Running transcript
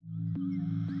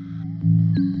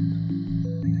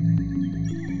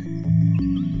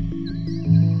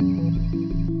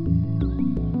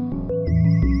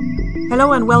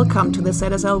Hello and welcome to the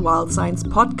ZSL Wild Science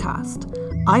podcast.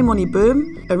 I'm Moni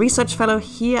Böhm, a research fellow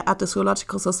here at the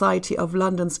Zoological Society of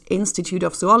London's Institute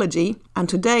of Zoology, and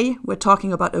today we're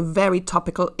talking about a very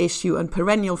topical issue and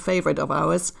perennial favourite of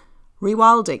ours,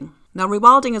 rewilding. Now,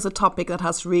 rewilding is a topic that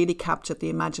has really captured the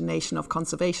imagination of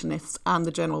conservationists and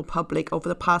the general public over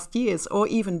the past years or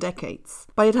even decades.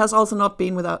 But it has also not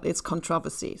been without its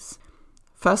controversies.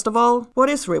 First of all, what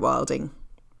is rewilding?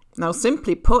 Now,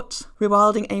 simply put,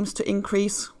 rewilding aims to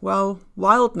increase,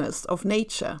 wildness of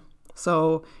nature.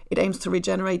 So it aims to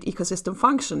regenerate ecosystem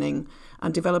functioning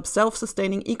and develop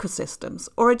self-sustaining ecosystems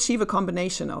or achieve a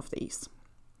combination of these.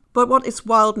 But what is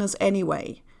wildness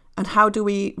anyway? And how do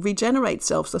we regenerate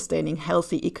self-sustaining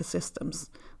healthy ecosystems?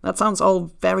 That sounds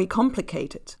all very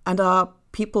complicated. And are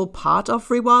people part of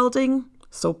rewilding?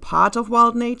 So part of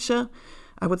wild nature?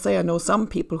 I would say I know some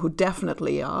people who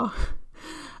definitely are.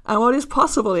 And what is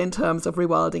possible in terms of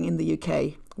rewilding in the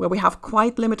UK, where we have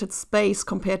quite limited space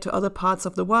compared to other parts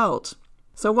of the world?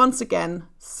 So once again,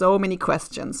 so many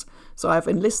questions. So I've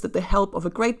enlisted the help of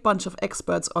a great bunch of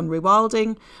experts on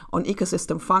rewilding, on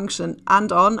ecosystem function,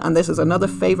 and this is another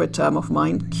favourite term of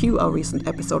mine, cue our recent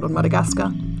episode on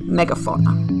Madagascar,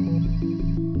 megafauna.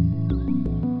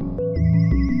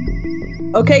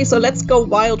 Okay, so let's go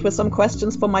wild with some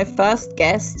questions for my first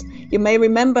guest. You may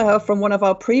remember her from one of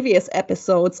our previous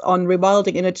episodes on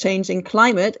rewilding in a changing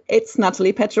climate. It's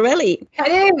Natalie Petrarelli.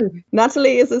 Hello.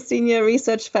 Natalie is a senior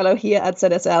research fellow here at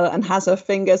ZSL and has her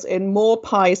fingers in more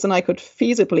pies than I could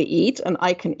feasibly eat, and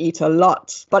I can eat a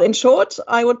lot. But in short,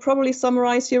 I would probably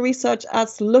summarize your research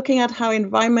as looking at how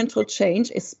environmental change,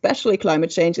 especially climate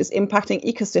change, is impacting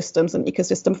ecosystems and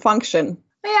ecosystem function.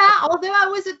 Yeah, although I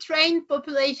was a trained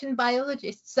population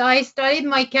biologist, so I started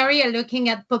my career looking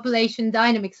at population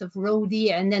dynamics of roe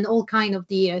deer and then all kinds of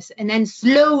deers, and then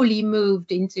slowly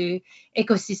moved into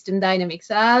ecosystem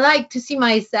dynamics. I like to see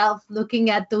myself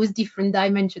looking at those different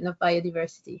dimensions of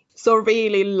biodiversity. So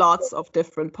really lots of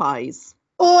different pies.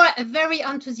 Or very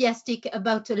enthusiastic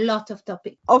about a lot of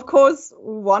topics. Of course,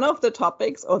 one of the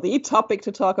topics, or the topic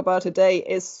to talk about today,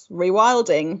 is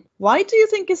rewilding. Why do you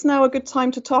think is now a good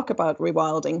time to talk about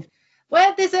rewilding?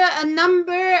 Well, there's a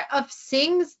number of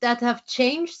things that have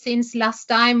changed since last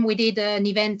time we did an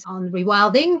event on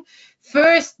rewilding.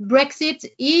 First, Brexit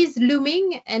is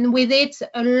looming, and with it,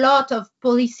 a lot of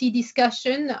policy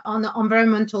discussion on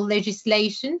environmental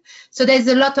legislation. So there's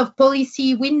a lot of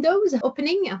policy windows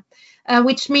opening.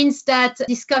 Which means that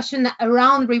discussion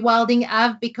around rewilding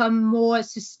have become more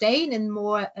sustained and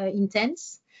more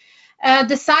intense.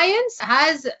 The science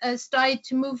has started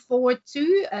to move forward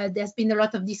too. There's been a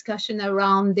lot of discussion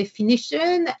around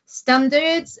definition,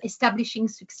 standards, establishing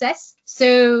success.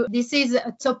 So this is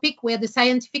a topic where the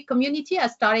scientific community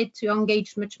has started to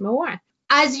engage much more.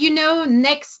 As you know,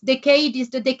 next decade is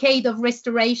the decade of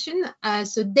restoration.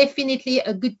 So definitely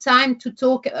a good time to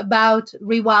talk about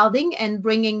rewilding and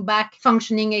bringing back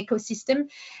functioning ecosystem.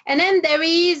 And then there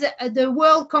is the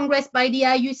World Congress by the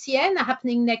IUCN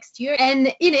happening next year. And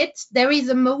in it, there is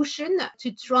a motion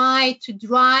to try to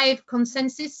drive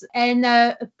consensus and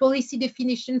a policy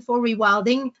definition for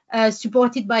rewilding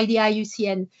supported by the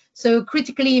IUCN. So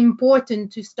critically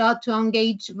important to start to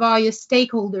engage various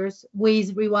stakeholders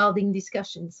with rewilding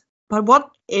discussions. But what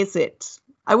is it?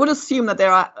 I would assume that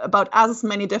there are about as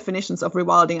many definitions of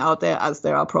rewilding out there as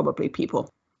there are probably people.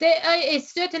 It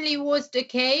certainly was the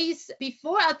case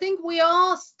before. I think we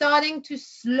are starting to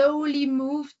slowly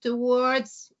move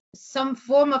towards some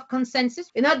form of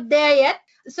consensus. We're not there yet.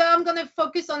 So I'm going to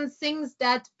focus on things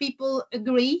that people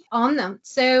agree on.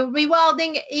 So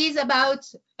rewilding is about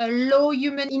a low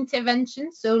human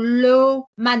intervention, so low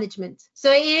management.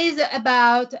 So it is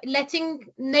about letting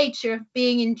nature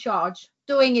being in charge,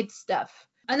 doing its stuff.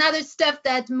 Another stuff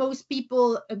that most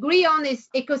people agree on is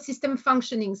ecosystem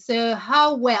functioning. So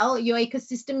how well your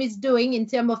ecosystem is doing in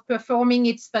terms of performing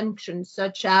its functions,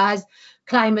 such as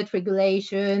climate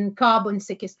regulation, carbon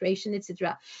sequestration,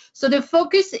 etc. So the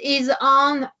focus is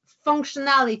on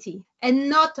functionality and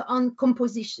not on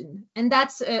composition. And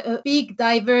that's a big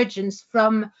divergence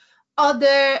from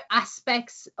other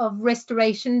aspects of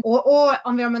restoration or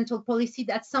environmental policy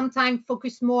that sometimes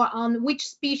focus more on which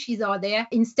species are there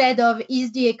instead of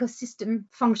is the ecosystem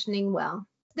functioning well.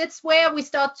 That's where we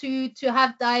start to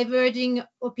have diverging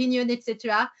opinion,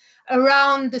 etc.,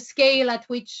 around the scale at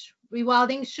which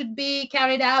rewilding should be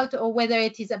carried out, or whether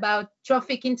it is about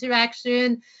trophic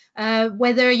interaction,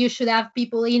 whether you should have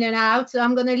people in and out. So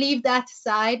I'm going to leave that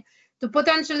aside to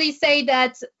potentially say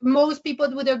that most people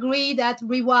would agree that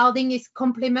rewilding is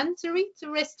complementary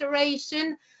to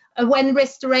restoration, when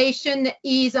restoration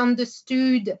is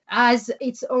understood as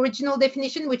its original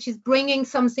definition, which is bringing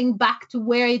something back to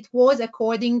where it was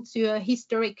according to a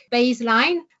historic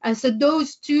baseline. And so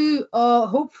those two are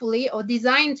hopefully or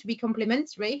designed to be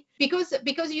complementary, because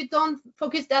you don't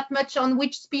focus that much on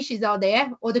which species are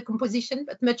there or the composition,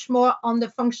 but much more on the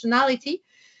functionality.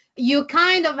 You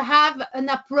kind of have an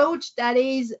approach that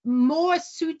is more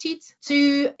suited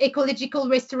to ecological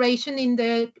restoration in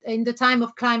the time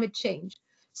of climate change.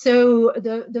 So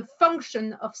the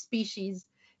function of species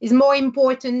is more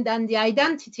important than the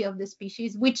identity of the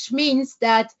species, which means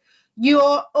that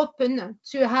you're open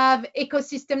to have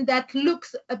ecosystem that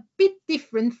looks a bit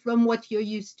different from what you're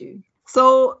used to.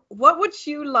 So what would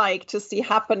you like to see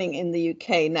happening in the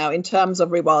UK now in terms of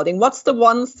rewilding? What's the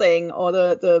one thing or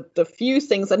the few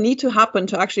things that need to happen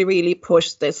to actually really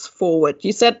push this forward?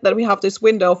 You said that we have this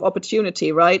window of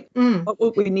opportunity, right? What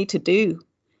would we need to do?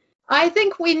 I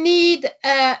think we need,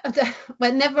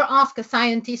 but never ask a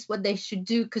scientist what they should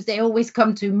do, because they always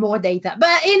come to more data.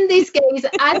 But in this case,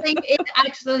 I think it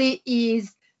actually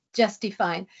is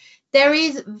justified. There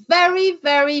is very,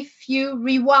 very few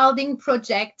rewilding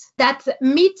projects that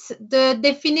meet the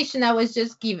definition I was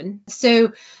just given.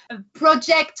 So a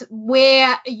project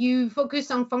where you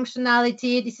focus on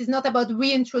functionality, this is not about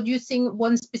reintroducing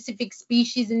one specific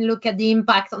species and look at the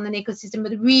impact on an ecosystem,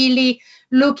 but really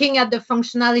looking at the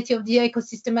functionality of the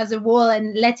ecosystem as a whole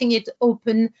and letting it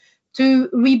open to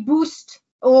reboost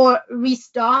or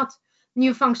restart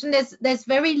new function. There's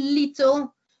very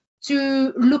little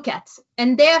to look at,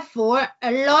 and therefore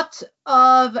a lot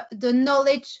of the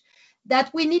knowledge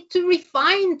that we need to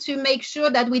refine to make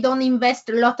sure that we don't invest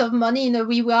a lot of money in a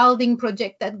rewilding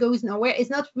project that goes nowhere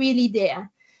is not really there.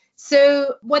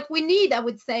 So what we need, I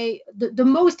would say, the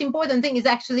most important thing is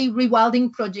actually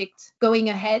rewilding projects going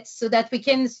ahead, so that we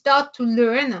can start to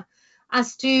learn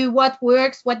as to what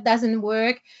works, what doesn't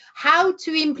work, how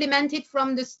to implement it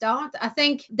from the start. I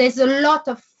think there's a lot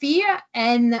of fear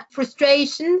and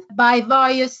frustration by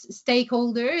various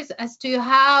stakeholders as to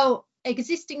how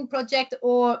existing project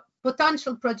or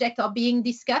potential projects are being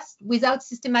discussed without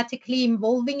systematically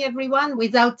involving everyone,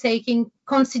 without taking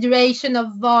consideration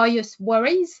of various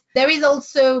worries. There is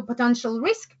also potential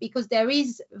risk because there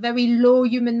is very low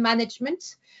human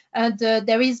management, and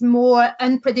there is more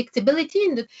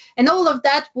unpredictability, and all of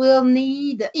that will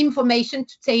need information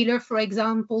to tailor, for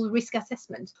example, risk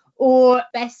assessment or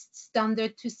best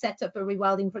standard to set up a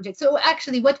rewilding project. So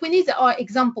actually what we need are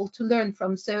examples to learn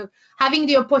from. So having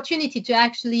the opportunity to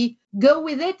actually go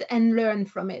with it and learn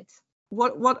from it.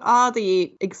 What are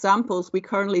the examples we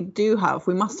currently do have?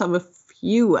 We must have a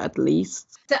few at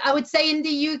least. So I would say in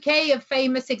the UK, a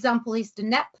famous example is the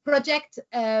NEP project,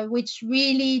 which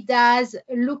really does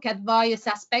look at various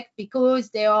aspects, because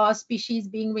there are species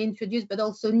being reintroduced, but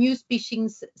also new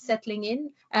species settling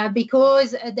in,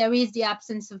 because there is the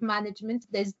absence of management.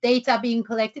 There's data being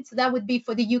collected. So that would be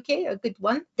for the UK, a good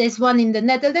one. There's one in the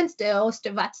Netherlands, the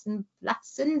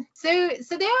Oosterwaetsenplassen.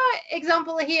 So there are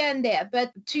examples here and there,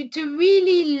 but to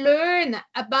really learn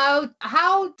about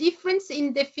how difference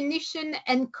in definition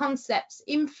and concepts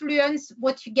influence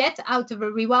what you get out of a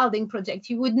rewilding project,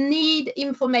 you would need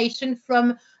information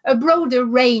from a broader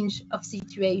range of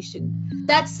situations.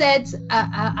 That said,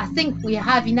 I think we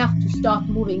have enough to start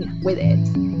moving with it.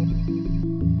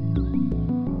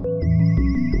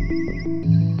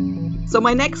 So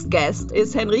my next guest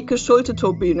is Henrike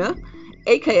Schulte-Turbüne,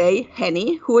 aka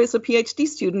Henny, who is a PhD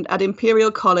student at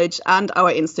Imperial College and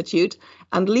our institute,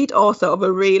 and lead author of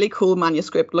a really cool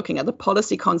manuscript looking at the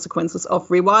policy consequences of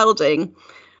rewilding.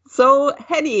 So,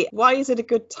 Henny, why is it a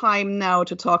good time now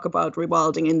to talk about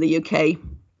rewilding in the UK?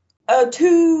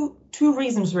 Two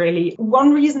reasons, really.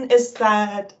 One reason is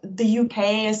that the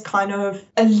UK is kind of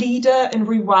a leader in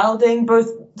rewilding, both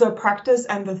the practice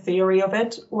and the theory of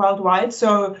it worldwide.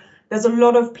 So there's a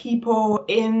lot of people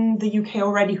in the UK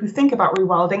already who think about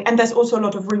rewilding, and there's also a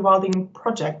lot of rewilding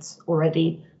projects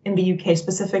already in the UK,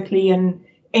 specifically in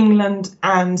England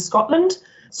and Scotland.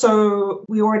 So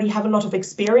we already have a lot of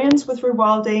experience with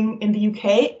rewilding in the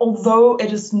UK, although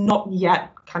it is not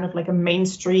yet kind of like a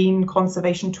mainstream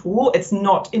conservation tool. It's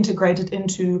not integrated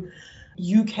into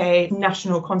UK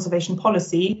national conservation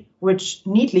policy, which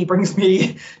neatly brings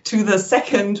me to the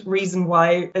second reason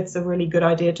why it's a really good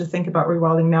idea to think about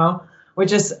rewilding now,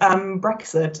 which is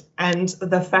Brexit and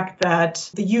the fact that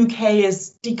the UK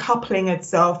is decoupling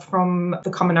itself from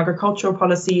the common agricultural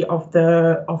policy of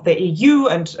the EU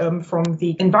and from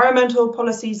the environmental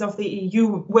policies of the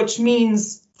EU, which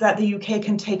means that the UK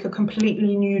can take a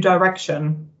completely new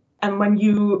direction. And when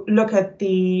you look at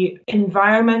the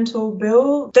environmental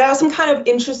bill, there are some kind of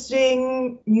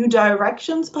interesting new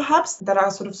directions, perhaps, that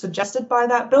are sort of suggested by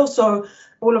that bill. So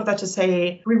all of that to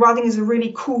say, rewilding is a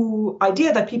really cool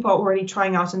idea that people are already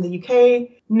trying out in the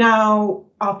UK. Now,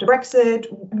 after Brexit,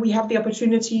 we have the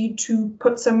opportunity to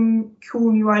put some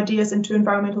cool new ideas into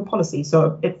environmental policy.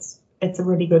 So it's a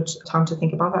really good time to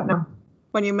think about that now.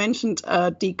 When you mentioned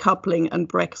decoupling and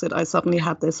Brexit, I suddenly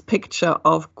had this picture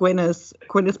of Gwyneth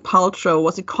Paltrow.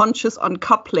 Was it conscious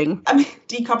uncoupling? I mean,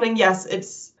 decoupling, yes, it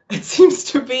seems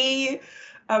to be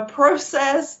a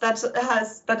process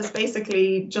that is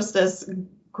basically just as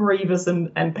grievous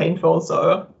and painful.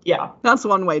 So yeah, that's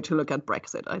one way to look at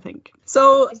Brexit, I think.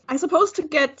 So I suppose to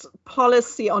get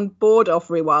policy on board of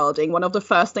rewilding, one of the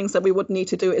first things that we would need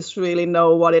to do is really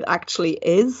know what it actually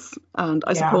is. And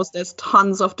I suppose there's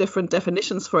tons of different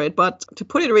definitions for it. But to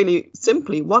put it really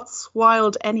simply, what's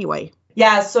wild anyway?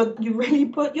 Yeah, so you really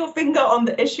put your finger on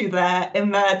the issue there,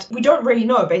 in that we don't really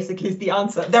know, basically, is the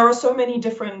answer. There are so many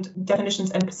different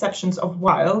definitions and perceptions of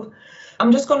wild.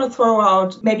 I'm just going to throw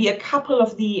out maybe a couple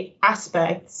of the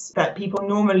aspects that people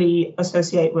normally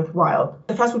associate with wild.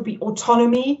 The first would be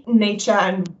autonomy, nature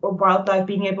and wildlife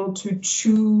being able to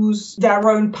choose their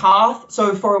own path.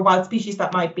 So for a wild species,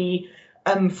 that might be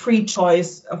free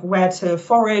choice of where to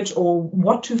forage or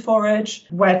what to forage,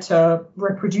 where to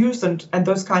reproduce and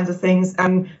those kinds of things.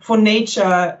 And for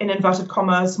nature, in inverted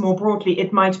commas, more broadly,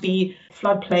 it might be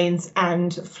floodplains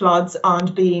and floods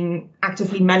aren't being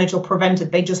actively managed or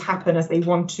prevented. They just happen as they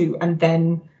want to, and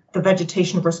then the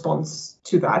vegetation responds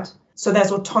to that. So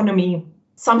there's autonomy.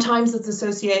 Sometimes it's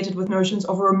associated with notions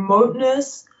of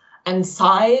remoteness and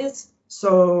size.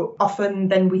 So often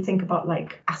then we think about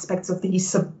like aspects of the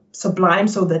sublime,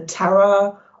 so the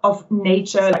terror of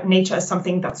nature. Like nature is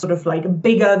something that's sort of like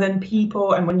bigger than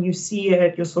people, and when you see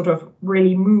it, you're sort of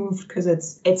really moved because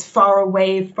it's far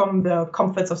away from the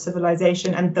comforts of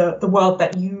civilization and the world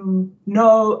that you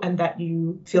know and that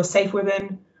you feel safe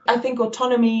within. I think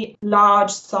autonomy,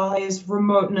 large size,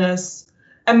 remoteness,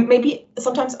 and maybe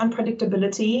sometimes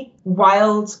unpredictability.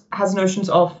 Wild has notions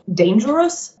of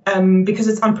dangerous because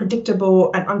it's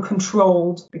unpredictable and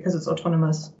uncontrolled because it's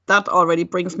autonomous. That already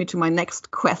brings me to my next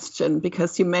question,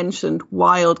 because you mentioned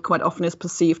wild quite often is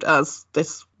perceived as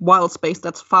this wild space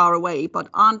that's far away, but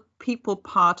aren't people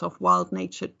part of wild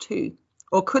nature too?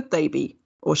 Or could they be?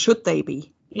 Or should they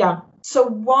be? Yeah. So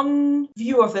one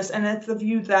view of this, and it's the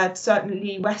view that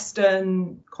certainly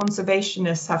Western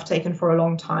conservationists have taken for a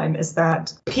long time, is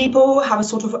that people have a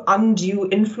sort of undue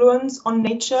influence on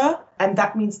nature. And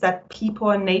that means that people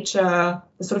and nature are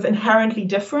sort of inherently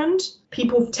different.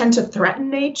 People tend to threaten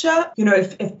nature. You know,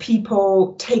 if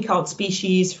people take out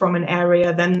species from an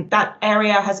area, then that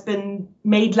area has been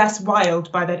made less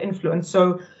wild by that influence.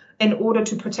 So in order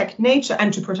to protect nature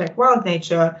and to protect wild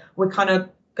nature, we're kind of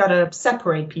got to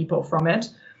separate people from it.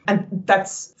 And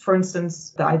that's, for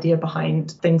instance, the idea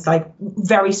behind things like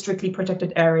very strictly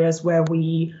protected areas where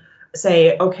we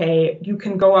say, okay, you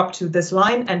can go up to this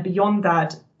line and beyond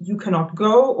that, you cannot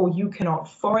go, or you cannot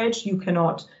forage, you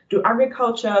cannot do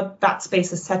agriculture. That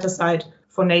space is set aside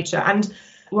for nature. And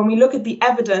when we look at the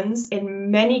evidence,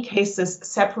 in many cases,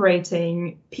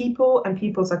 separating people and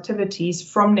people's activities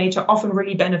from nature often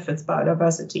really benefits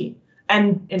biodiversity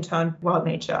and in turn wild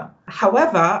nature.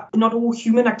 However, not all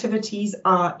human activities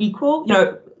are equal. You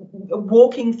know,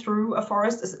 walking through a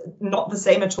forest is not the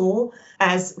same at all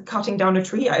as cutting down a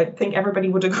tree. I think everybody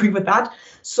would agree with that.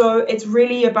 So it's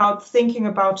really about thinking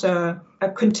about a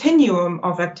continuum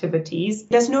of activities.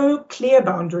 There's no clear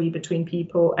boundary between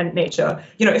people and nature.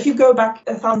 You know, if you go back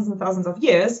thousands and thousands of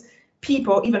years,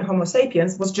 people, even Homo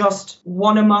sapiens, was just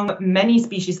one among many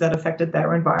species that affected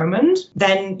their environment.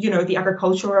 Then, you know, the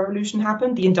agricultural revolution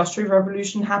happened, the industrial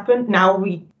revolution happened. Now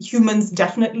we humans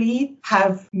definitely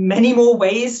have many more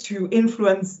ways to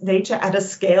influence nature at a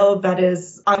scale that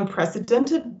is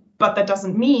unprecedented. But that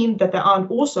doesn't mean that there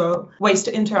aren't also ways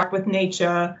to interact with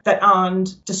nature that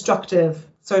aren't destructive.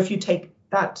 So if you take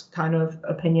that kind of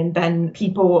opinion, then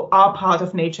people are part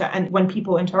of nature. And when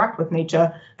people interact with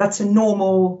nature, that's a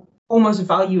normal, almost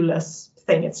valueless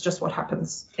thing. It's just what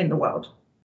happens in the world.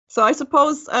 So I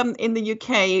suppose in the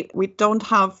UK, we don't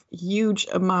have huge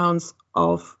amounts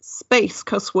of space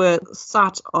because we're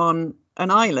sat on an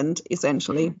island,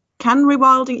 essentially. Can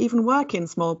rewilding even work in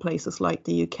small places like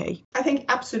the UK? I think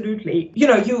absolutely. You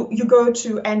know, you go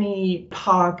to any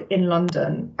park in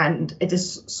London and it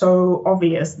is so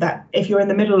obvious that if you're in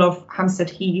the middle of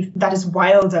Hampstead Heath, that is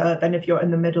wilder than if you're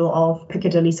in the middle of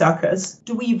Piccadilly Circus.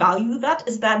 Do we value that?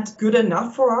 Is that good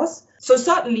enough for us? So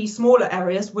certainly smaller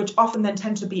areas, which often then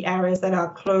tend to be areas that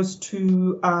are close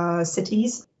to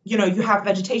cities, you know, you have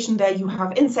vegetation there, you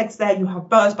have insects there, you have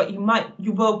birds, but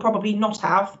you will probably not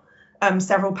have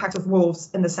several packs of wolves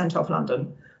in the center of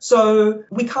London. So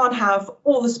we can't have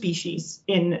all the species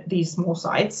in these small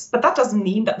sites, but that doesn't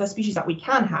mean that the species that we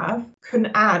can have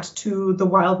can add to the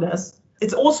wildness.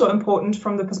 It's also important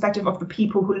from the perspective of the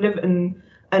people who live in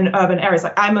urban areas.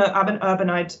 Like I'm an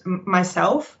urbanite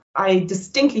myself. I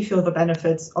distinctly feel the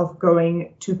benefits of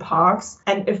going to parks.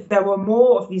 And if there were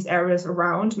more of these areas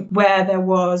around where there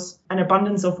was an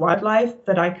abundance of wildlife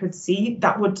that I could see,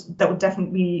 that would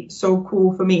definitely be so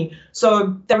cool for me.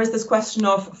 So there is this question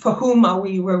of for whom are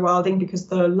we rewilding? Because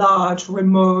the large,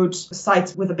 remote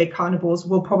sites with the big carnivores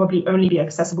will probably only be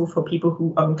accessible for people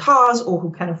who own cars or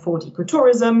who can afford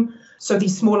ecotourism. So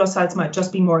these smaller sites might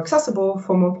just be more accessible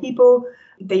for more people.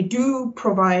 They do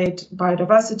provide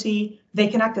biodiversity. They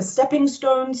can act as stepping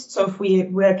stones. So if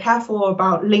we're careful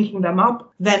about linking them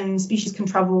up, then species can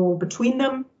travel between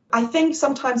them. I think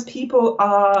sometimes people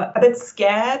are a bit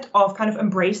scared of kind of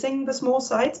embracing the small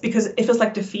sites because it feels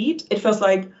like defeat. It feels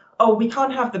like, oh, we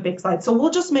can't have the big sites, so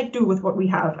we'll just make do with what we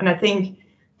have. And I think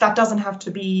that doesn't have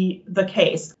to be the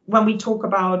case. When we talk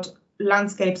about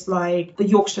landscapes like the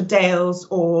Yorkshire Dales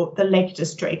or the Lake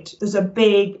District, those are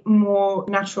big, more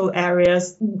natural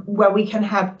areas where we can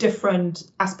have different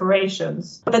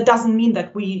aspirations. But that doesn't mean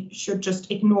that we should just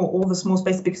ignore all the small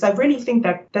spaces, because I really think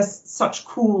that there's such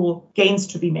cool gains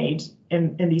to be made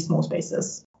in these small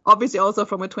spaces. Obviously, also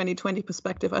from a 2020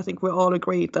 perspective, I think we're all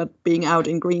agreed that being out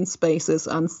in green spaces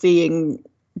and seeing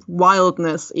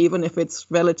wildness, even if it's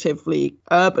relatively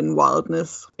urban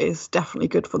wildness, is definitely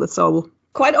good for the soul.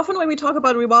 Quite often when we talk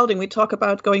about rewilding, we talk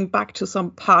about going back to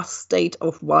some past state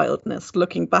of wildness,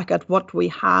 looking back at what we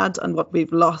had and what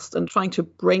we've lost and trying to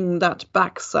bring that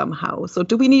back somehow. So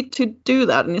do we need to do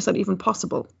that? And is that even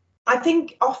possible? I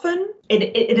think often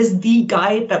it is the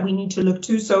guide that we need to look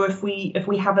to. So if we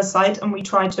have a site and we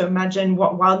try to imagine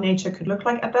what wild nature could look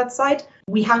like at that site,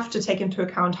 we have to take into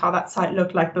account how that site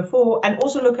looked like before, and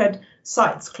also look at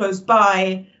sites close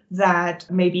by that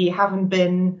maybe haven't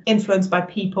been influenced by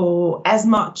people as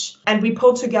much. And we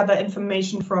pull together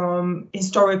information from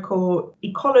historical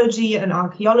ecology and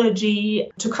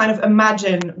archaeology to kind of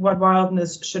imagine what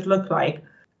wildness should look like.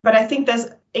 But I think there's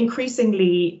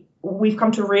increasingly, we've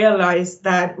come to realize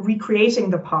that recreating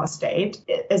the past state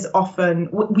is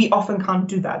we often can't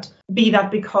do that. Be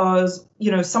that because,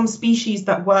 you know, some species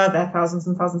that were there thousands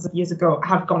and thousands of years ago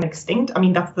have gone extinct. I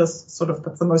mean, that's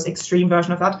the most extreme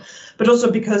version of that. But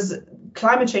also because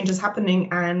climate change is happening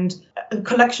and a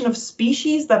collection of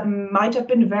species that might have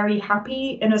been very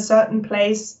happy in a certain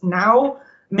place now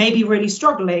may be really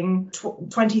struggling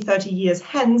 20, 30 years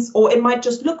hence, or it might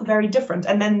just look very different.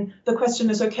 And then the question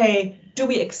is, okay, do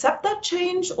we accept that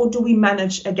change or do we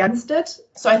manage against it?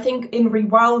 So I think in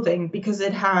rewilding, because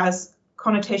it has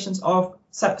connotations of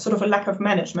sort of a lack of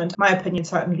management, my opinion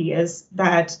certainly is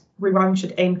that rewilding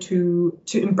should aim to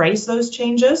embrace those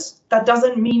changes. That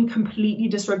doesn't mean completely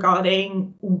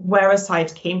disregarding where a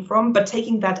site came from, but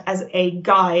taking that as a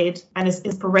guide and as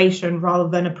inspiration rather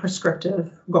than a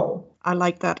prescriptive goal. I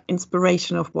like that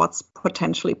inspiration of what's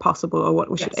potentially possible or what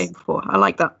we should aim for. I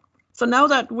like that. So now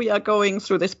that we are going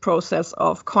through this process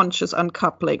of conscious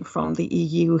uncoupling from the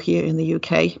EU here in the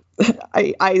UK,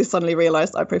 I suddenly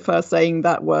realized I prefer saying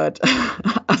that word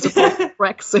as opposed to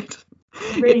Brexit.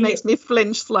 Really? It makes me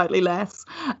flinch slightly less.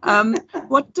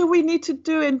 What do we need to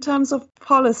do in terms of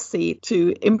policy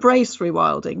to embrace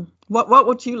rewilding? What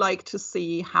would you like to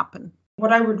see happen?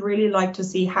 What I would really like to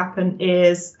see happen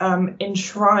is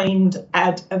enshrined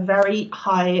at a very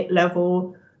high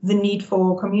level the need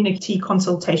for community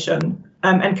consultation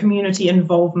and community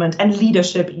involvement and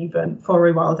leadership even for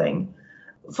rewilding.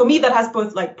 For me, that has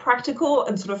both like practical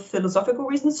and sort of philosophical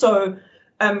reasons. So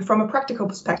from a practical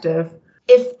perspective,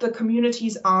 if the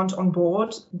communities aren't on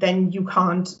board, then you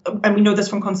can't, and we know this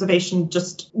from conservation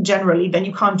just generally, then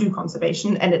you can't do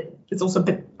conservation. And it's also a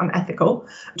bit unethical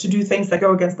to do things that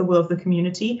go against the will of the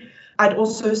community. I'd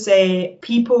also say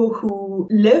people who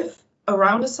live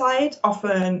around a site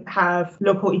often have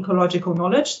local ecological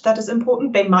knowledge that is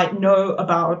important. They might know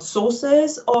about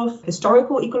sources of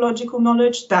historical ecological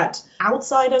knowledge that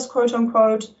outsiders, quote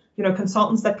unquote, you know,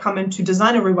 consultants that come in to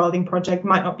design a rewilding project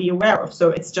might not be aware of.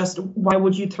 So it's just, why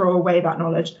would you throw away that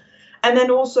knowledge? And then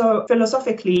also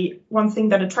philosophically, one thing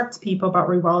that attracts people about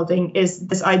rewilding is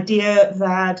this idea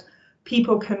that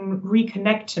people can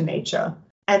reconnect to nature.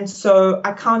 And so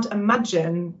I can't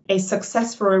imagine a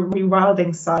successful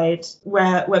rewilding site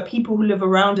where people who live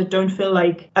around it don't feel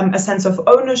like a sense of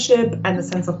ownership and a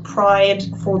sense of pride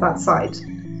for that site.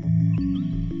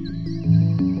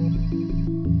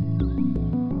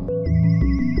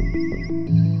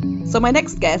 So my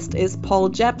next guest is Paul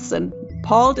Jepson.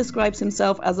 Paul describes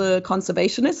himself as a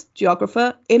conservationist,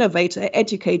 geographer, innovator,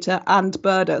 educator, and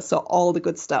birder, so all the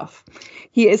good stuff.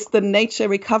 He is the nature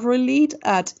recovery lead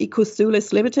at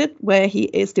Ecosulis Limited, where he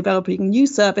is developing new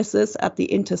services at the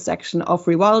intersection of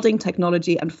rewilding,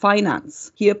 technology, and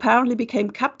finance. He apparently became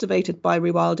captivated by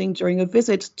rewilding during a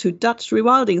visit to Dutch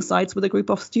rewilding sites with a group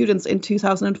of students in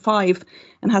 2005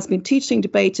 and has been teaching,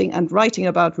 debating, and writing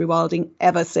about rewilding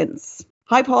ever since.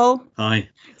 Hi, Paul. Hi.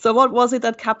 So what was it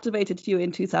that captivated you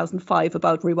in 2005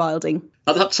 about rewilding?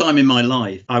 At that time in my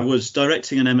life, I was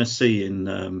directing an MSc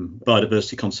in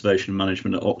biodiversity conservation and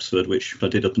management at Oxford, which I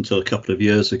did up until a couple of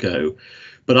years ago.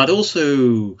 But I'd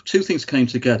also, two things came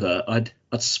together. I'd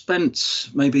spent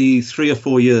maybe 3 or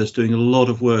 4 years doing a lot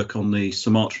of work on the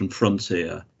Sumatran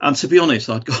frontier. And to be honest,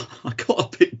 I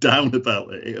got a bit down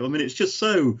about it. I mean, it's just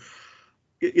so...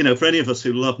 You know, for any of us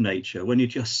who love nature, when you're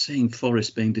just seeing forests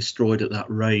being destroyed at that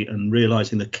rate and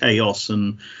realizing the chaos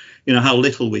and, you know, how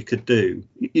little we could do,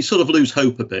 you sort of lose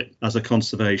hope a bit as a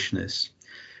conservationist.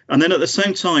 And then at the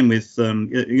same time with,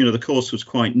 you know, the course was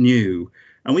quite new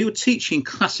and we were teaching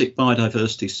classic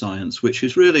biodiversity science, which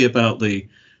is really about the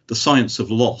science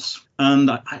of loss. And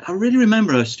I really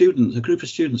remember a group of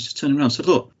students turning around and said,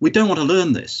 look, we don't want to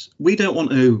learn this. We don't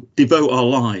want to devote our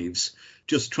lives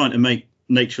just trying to make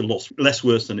nature less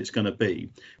worse than it's going to be.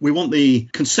 We want the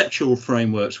conceptual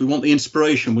frameworks, we want the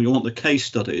inspiration, we want the case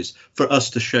studies for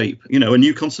us to shape, you know, a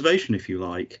new conservation, if you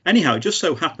like. Anyhow, it just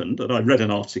so happened that I read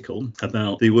an article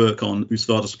about the work on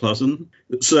Oostvaardersplassen.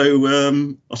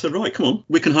 So I said, right, come on,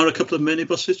 we can hire a couple of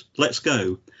minibuses, let's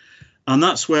go. And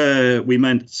that's where we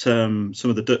met some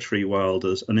of the Dutch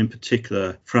rewilders, and in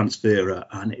particular Frans Vera.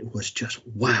 And it was just,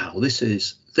 wow, this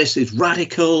is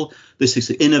radical, this is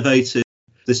innovative.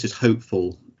 This is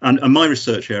hopeful. And my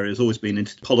research area has always been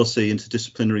into policy,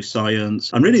 interdisciplinary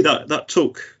science. And really that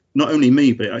took not only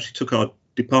me, but it actually took our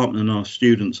department and our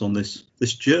students on this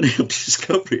journey of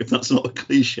discovery, if that's not a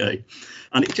cliche.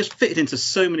 And it just fitted into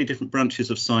so many different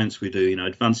branches of science we do, you know,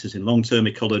 advances in long-term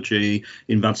ecology,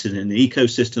 advances in the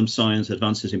ecosystem science,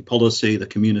 advances in policy, the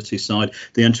community side,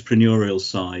 the entrepreneurial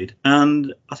side.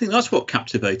 And I think that's what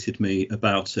captivated me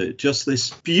about it, just this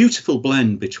beautiful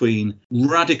blend between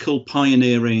radical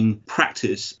pioneering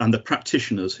practice and the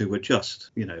practitioners who were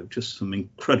just some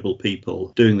incredible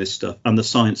people doing this stuff and the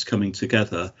science coming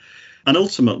together. And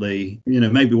ultimately, you know,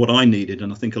 maybe what I needed,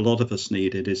 and I think a lot of us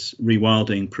needed, is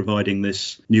rewilding providing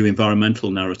this new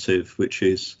environmental narrative, which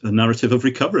is a narrative of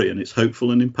recovery, and it's hopeful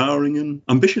and empowering and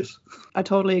ambitious. I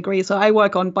totally agree. So I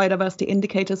work on biodiversity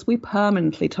indicators. We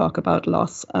permanently talk about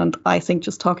loss. And I think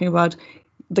just talking about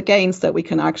the gains that we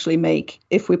can actually make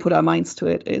if we put our minds to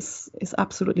it is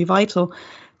absolutely vital.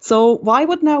 So why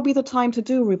would now be the time to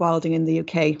do rewilding in the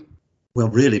UK? Well,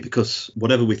 really, because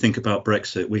whatever we think about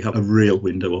Brexit, we have a real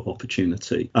window of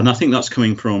opportunity. And I think that's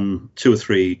coming from 2 or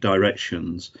 3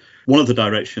 directions. One of the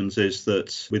directions is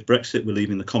that with Brexit, we're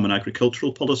leaving the common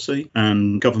agricultural policy,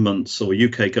 and governments or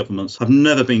UK governments have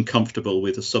never been comfortable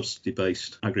with a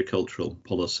subsidy-based agricultural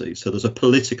policy. So there's a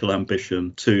political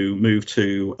ambition to move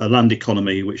to a land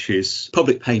economy, which is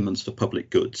public payments for public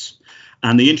goods.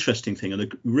 And the interesting thing and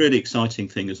the really exciting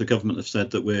thing is the government have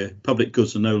said that public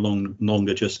goods are no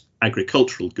longer just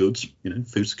agricultural goods, you know,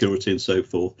 food security and so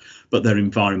forth, but they're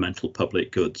environmental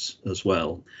public goods as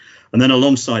well. And then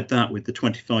alongside that, with the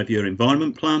 25-year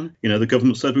environment plan, you know, the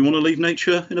government said we want to leave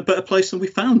nature in a better place than we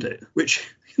found it,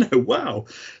 which, you know, wow.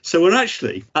 So we're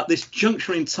actually at this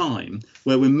juncture in time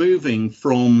where we're moving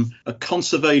from a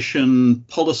conservation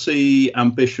policy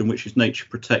ambition, which is nature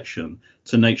protection,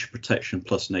 to nature protection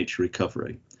plus nature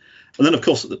recovery. And then, of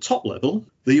course, at the top level,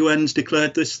 the UN's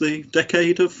declared this the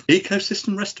decade of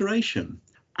ecosystem restoration.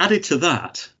 Added to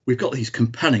that, we've got these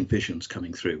compelling visions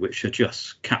coming through, which are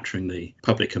just capturing the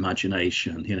public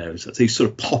imagination. You know, these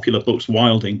sort of popular books,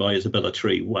 Wilding by Isabella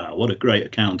Tree. Wow, what a great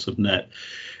account of net.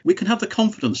 We can have the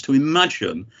confidence to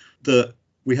imagine that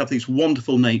we have these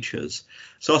wonderful natures.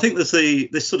 So I think there's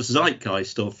this sort of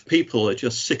zeitgeist of people are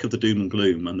just sick of the doom and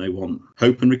gloom and they want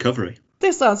hope and recovery.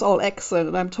 This sounds all excellent,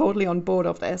 and I'm totally on board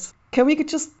of this. Can we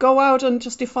just go out and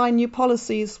just define new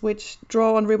policies which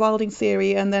draw on rewilding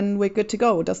theory, and then we're good to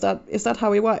go? Is that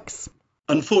how it works?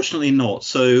 Unfortunately not.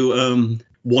 So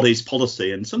what is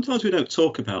policy? And sometimes we don't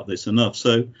talk about this enough.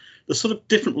 So there's sort of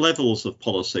different levels of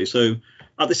policy. So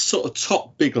at this sort of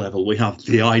top big level, we have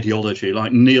the ideology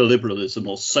like neoliberalism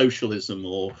or socialism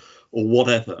or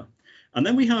whatever. And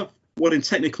then we have, well, in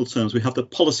technical terms, we have the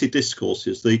policy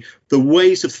discourses, the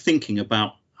ways of thinking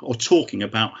about or talking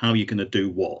about how you're going to do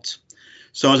what.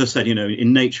 So as I said,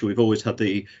 in nature, we've always had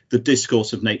the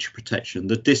discourse of nature protection,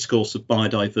 the discourse of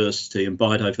biodiversity and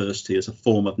biodiversity as a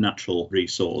form of natural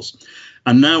resource.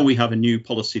 And now we have a new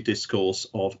policy discourse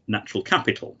of natural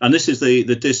capital. And this is the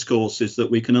discourse is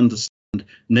that we can understand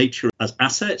nature as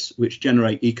assets which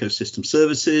generate ecosystem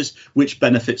services, which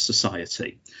benefit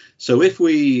society. So if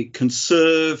we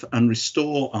conserve and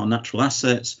restore our natural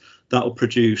assets, that will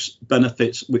produce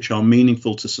benefits which are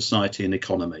meaningful to society and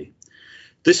economy.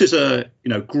 This is a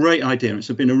great idea. It's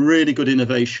been a really good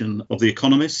innovation of the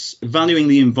economists, valuing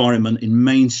the environment in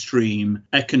mainstream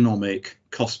economic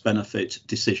cost-benefit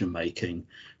decision-making,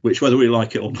 which, whether we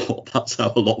like it or not, that's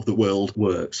how a lot of the world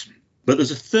works. But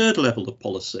there's a third level of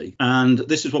policy, and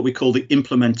this is what we call the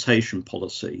implementation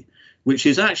policy, which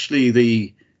is actually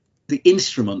the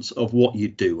instruments of what you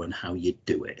do and how you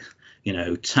do it.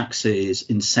 Taxes,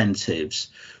 incentives.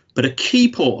 But a key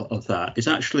part of that is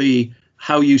actually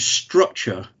how you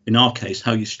structure, in our case,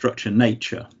 how you structure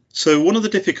nature. So one of the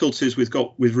difficulties we've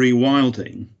got with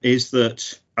rewilding is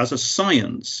that as a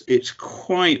science, it's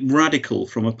quite radical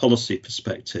from a policy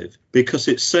perspective, because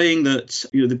it's saying that,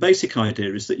 the basic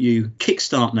idea is that you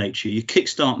kickstart nature, you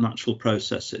kickstart natural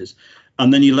processes,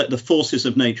 and then you let the forces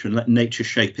of nature and let nature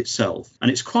shape itself.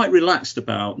 And it's quite relaxed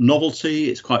about novelty.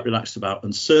 It's quite relaxed about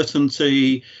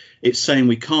uncertainty. It's saying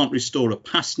we can't restore a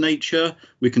past nature.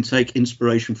 We can take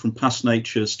inspiration from past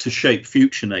natures to shape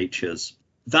future natures.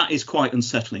 That is quite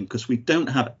unsettling because we don't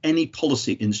have any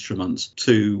policy instruments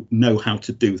to know how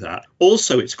to do that.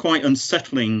 Also, it's quite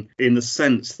unsettling in the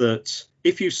sense that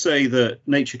if you say that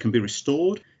nature can be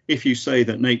restored, if you say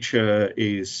that nature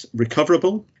is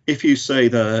recoverable, if you say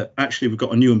that actually we've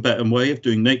got a new and better way of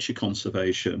doing nature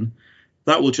conservation,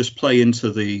 that will just play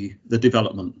into the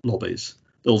development lobbies.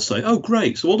 They'll say, oh,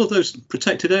 great. So all of those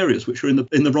protected areas which are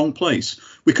in the wrong place,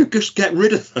 we could just get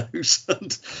rid of those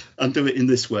and do it in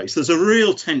this way. So there's a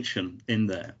real tension in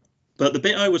there. But the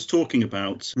bit I was talking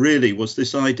about really was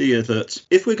this idea that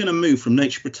if we're going to move from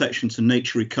nature protection to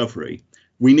nature recovery,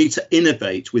 we need to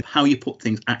innovate with how you put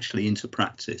things actually into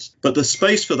practice. But the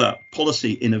space for that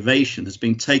policy innovation has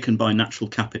been taken by natural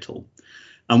capital.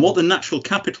 And what the natural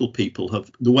capital people have,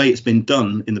 the way it's been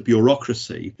done in the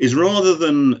bureaucracy, is rather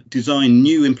than design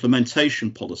new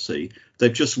implementation policy,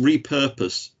 they've just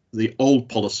repurposed the old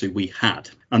policy we had.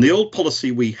 And the old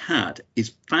policy we had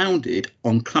is founded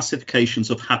on classifications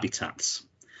of habitats.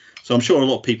 So I'm sure a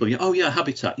lot of people, oh yeah,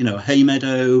 habitat, hay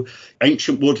meadow,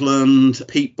 ancient woodland,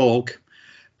 peat bog.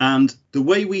 And the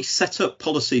way we set up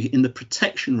policy in the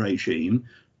protection regime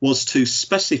was to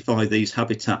specify these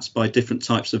habitats by different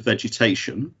types of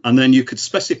vegetation. And then you could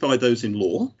specify those in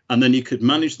law, and then you could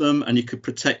manage them and you could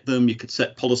protect them. You could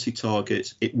set policy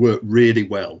targets. It worked really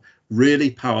well, really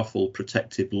powerful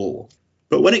protective law.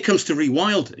 But when it comes to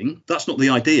rewilding, that's not the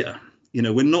idea.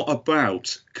 We're not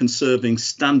about conserving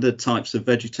standard types of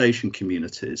vegetation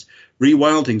communities.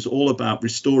 Rewilding is all about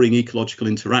restoring ecological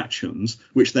interactions,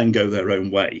 which then go their own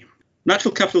way.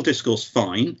 Natural capital discourse,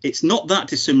 fine. It's not that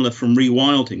dissimilar from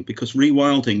rewilding, because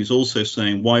rewilding is also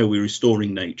saying, why are we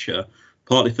restoring nature?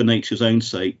 Partly for nature's own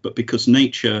sake, but because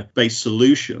nature-based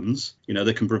solutions,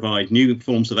 they can provide new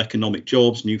forms of economic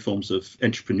jobs, new forms of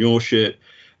entrepreneurship,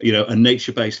 a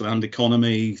nature-based land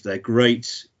economy. They're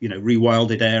great.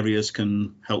 Rewilded areas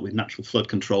can help with natural flood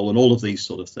control and all of these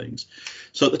sort of things.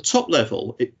 So at the top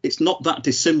level, it's not that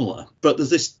dissimilar, but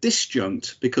there's this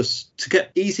disjunct because to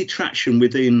get easy traction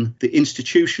within the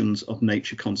institutions of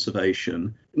nature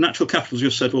conservation, natural capital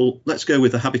just said, well, let's go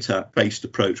with a habitat-based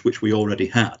approach, which we already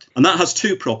had. And that has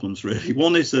two problems, really.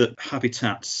 One is that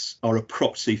habitats are a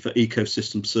proxy for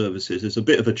ecosystem services. It's a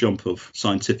bit of a jump of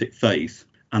scientific faith.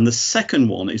 And the second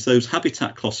one is those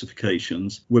habitat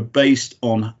classifications were based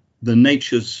on the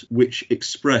natures which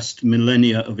expressed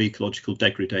millennia of ecological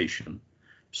degradation.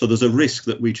 So there's a risk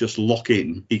that we just lock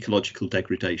in ecological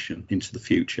degradation into the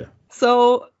future.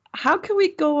 So how can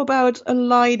we go about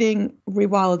aligning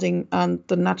rewilding and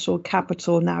the natural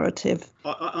capital narrative?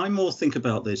 I more think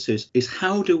about this is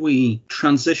how do we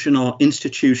transition our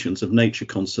institutions of nature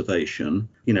conservation?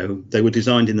 They were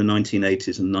designed in the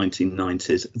 1980s and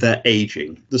 1990s. They're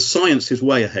aging. The science is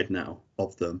way ahead now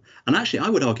of them. And actually, I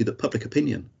would argue that public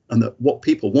opinion and that what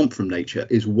people want from nature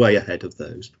is way ahead of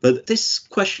those. But this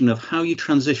question of how you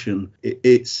transition,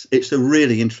 it's a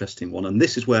really interesting one. And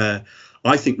this is where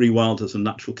I think rewilders and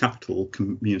natural capital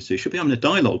community should be having a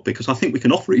dialogue, because I think we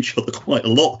can offer each other quite a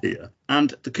lot here.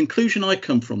 And the conclusion I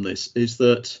come from this is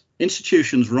that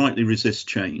institutions rightly resist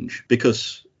change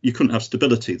because you couldn't have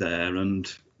stability there.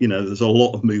 And, there's a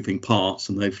lot of moving parts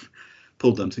and they've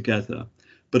pulled them together.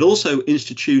 but also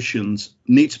institutions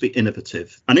need to be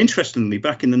innovative. And interestingly,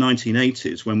 back in the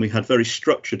 1980s, when we had very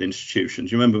structured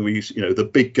institutions, you remember we used, the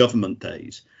big government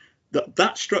days,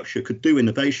 that structure could do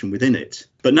innovation within it.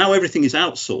 But now everything is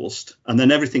outsourced, and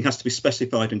then everything has to be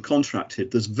specified and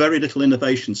contracted. There's very little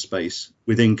innovation space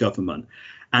within government.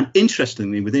 And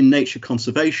interestingly, within nature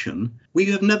conservation, we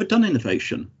have never done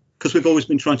innovation because we've always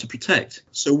been trying to protect.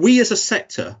 So we as a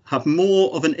sector have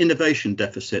more of an innovation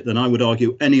deficit than I would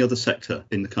argue any other sector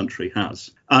in the country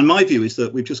has. And my view is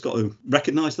that we've just got to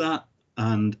recognise that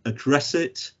and address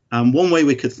it. And one way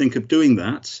we could think of doing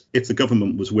that, if the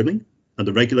government was willing and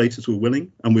the regulators were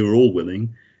willing and we were all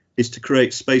willing, is to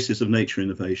create spaces of nature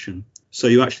innovation. So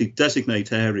you actually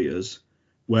designate areas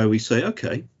where we say,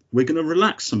 OK, we're going to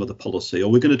relax some of the policy,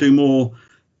 or we're going to do more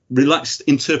relaxed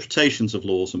interpretations of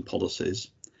laws and policies.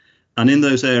 And in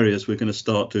those areas, we're going to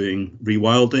start doing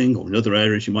rewilding, or in other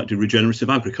areas, you might do regenerative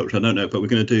agriculture. I don't know, but we're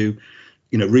going to do,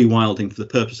 rewilding for the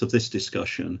purpose of this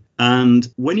discussion. And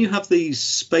when you have these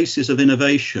spaces of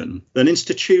innovation, then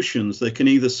institutions, they can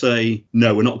either say,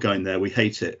 no, we're not going there, we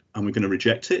hate it, and we're going to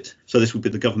reject it. So this would be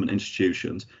the government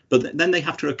institutions. But then they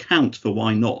have to account for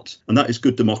why not. And that is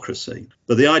good democracy.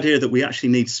 But the idea that we actually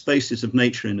need spaces of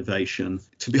nature innovation,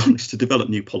 to be honest, to develop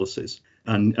new policies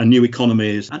and new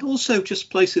economies, and also just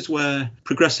places where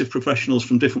progressive professionals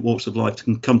from different walks of life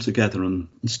can come together and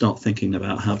start thinking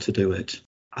about how to do it.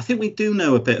 I think we do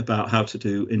know a bit about how to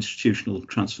do institutional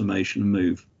transformation and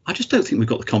move. I just don't think we've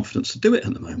got the confidence to do it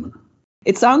at the moment.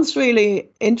 It sounds really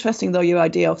interesting, though, your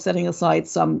idea of setting aside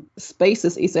some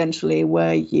spaces, essentially,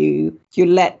 where you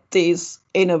let these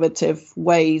innovative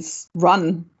ways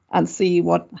run and see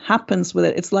what happens with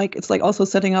it. It's like also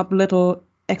setting up little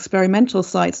experimental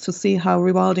sites to see how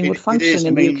rewilding would function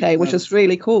in the UK, which is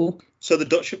really cool. So the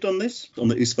Dutch have done this on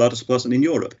the Oostvaardersplassen in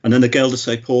Europe. And then the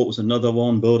Gelderse Poort was another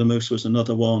one. Bodemus was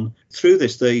another one. Through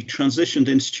this, they transitioned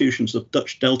institutions of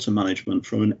Dutch delta management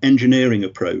from an engineering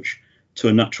approach to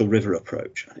a natural river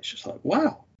approach. And it's just like,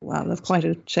 wow. Wow, that's quite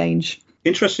a change.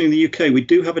 Interestingly, in the UK, we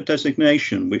do have a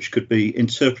designation which could be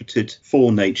interpreted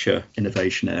for nature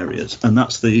innovation areas. And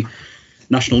that's the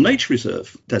National Nature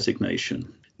Reserve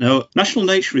designation. Now, National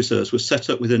Nature Reserves were set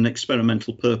up with an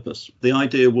experimental purpose. The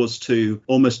idea was to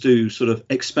almost do sort of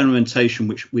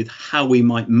experimentation with how we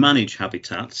might manage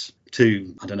habitats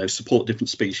to, support different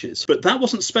species. But that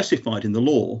wasn't specified in the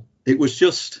law. It was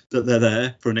just that they're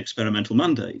there for an experimental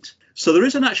mandate. So there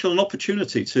is an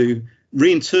opportunity to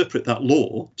reinterpret that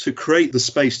law to create the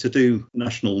space to do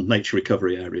national nature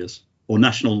recovery areas or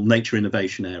national nature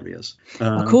innovation areas.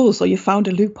 Cool. So you found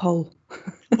a loophole.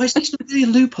 Well, it's not really a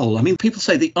loophole. I mean, people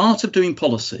say the art of doing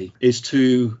policy is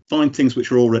to find things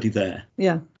which are already there.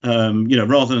 Yeah.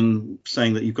 Rather than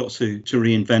saying that you've got to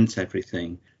reinvent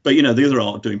everything. But, the other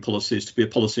art of doing policy is to be a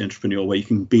policy entrepreneur where you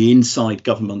can be inside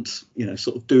government,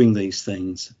 sort of doing these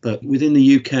things. But within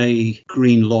the UK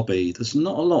green lobby, there's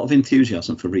not a lot of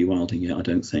enthusiasm for rewilding yet, I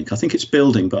don't think. I think it's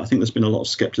building, but I think there's been a lot of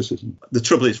scepticism. The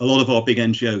trouble is a lot of our big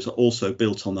NGOs are also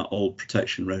built on that old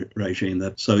protection regime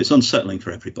there. So it's unsettling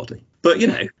for everybody. But,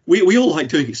 we all like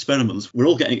doing experiments. We're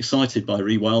all getting excited by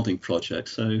rewilding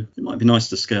projects. So it might be nice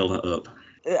to scale that up.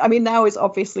 I mean, now is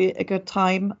obviously a good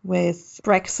time with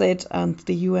Brexit and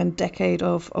the UN decade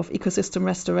of ecosystem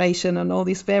restoration and all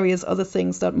these various other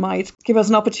things that might give us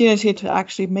an opportunity to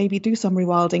actually maybe do some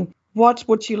rewilding. What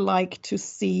would you like to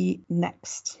see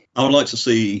next? I would like to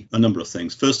see a number of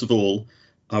things. First of all,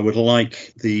 I would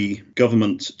like the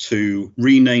government to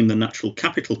rename the Natural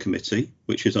Capital Committee,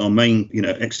 which is our main,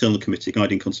 external committee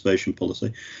guiding conservation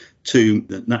policy, to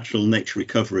the Natural Nature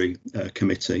Recovery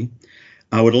Committee.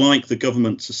 I would like the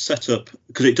government to set up,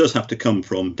 because it does have to come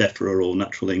from DEFRA or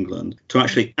Natural England, to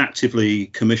actually actively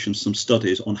commission some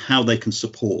studies on how they can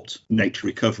support nature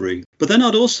recovery. But then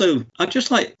I'd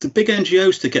just like the big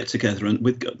NGOs to get together and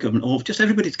with government, or just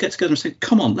everybody to get together and say,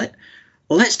 come on,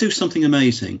 let's do something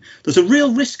amazing. There's a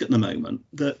real risk at the moment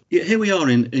that here we are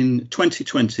in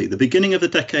 2020, the beginning of a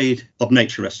decade of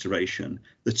nature restoration,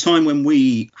 the time when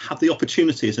we have the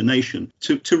opportunity as a nation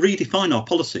to redefine our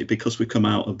policy because we come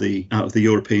out of the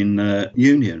European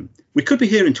Union. We could be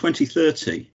here in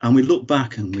 2030 and we look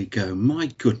back and we go, my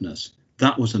goodness,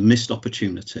 that was a missed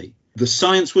opportunity. The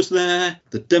science was there,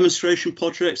 the demonstration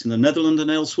projects in the Netherlands and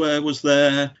elsewhere was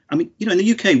there. I mean, in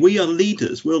the UK, we are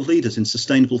world leaders in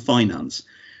sustainable finance.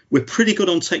 We're pretty good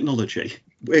on technology.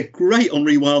 We're great on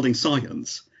rewilding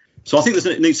science. So I think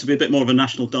it needs to be a bit more of a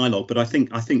national dialogue. But I think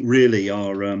really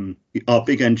our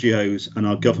big NGOs and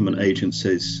our government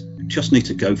agencies just need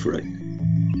to go for it.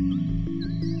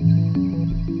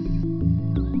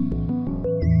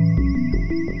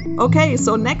 Okay,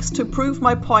 so next, to prove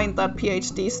my point that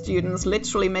PhD students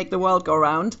literally make the world go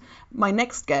round, my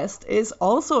next guest is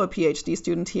also a PhD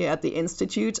student here at the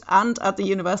Institute and at the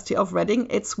University of Reading.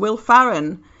 It's Will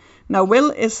Farren. Now, Will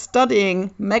is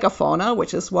studying megafauna,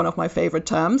 which is one of my favorite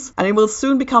terms, and it will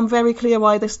soon become very clear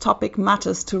why this topic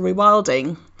matters to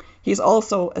rewilding. He's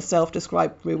also a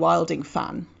self-described rewilding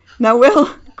fan. Now,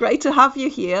 Will, great to have you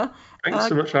here. Thanks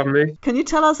so much for having me. Can you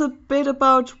tell us a bit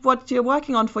about what you're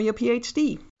working on for your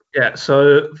PhD? Yeah,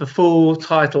 so the full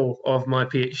title of my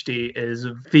PhD is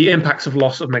The Impacts of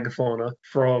Loss of Megafauna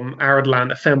from Arid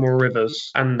Land Ephemeral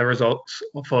Rivers and the Results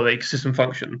for the Ecosystem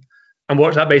Function. And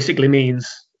what that basically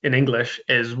means in English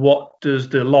is, what does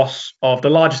the loss of the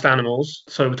largest animals,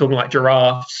 so we're talking like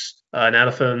giraffes and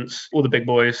elephants, all the big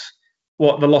boys,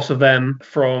 what the loss of them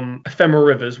from ephemeral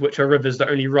rivers, which are rivers that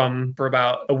only run for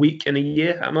about a week in a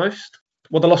year at most,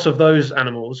 what the loss of those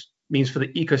animals means for the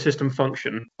ecosystem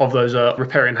function of those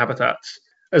riparian habitats.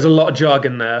 There's a lot of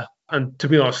jargon there. And to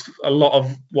be honest, a lot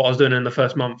of what I was doing in the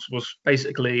first months was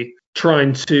basically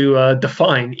trying to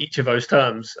define each of those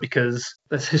terms, because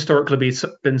there's historically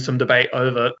been some debate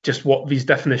over just what these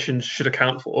definitions should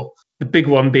account for. The big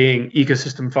one being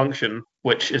ecosystem function,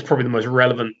 which is probably the most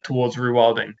relevant towards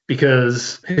rewilding,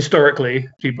 because historically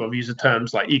people have used the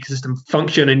terms like ecosystem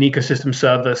function and ecosystem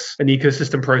service and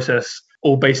ecosystem process,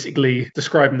 all basically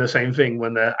describing the same thing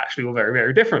when they're actually all very,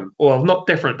 very different. Well, not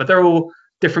different, but they're all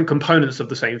different components of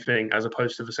the same thing as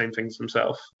opposed to the same things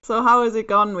themselves. So how has it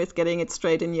gone with getting it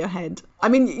straight in your head? I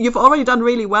mean, you've already done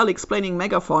really well explaining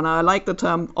megafauna. I like the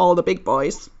term all the big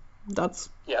boys. That's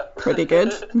pretty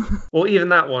good. Well, even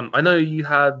that one, I know you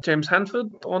had James Hanford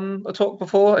on a talk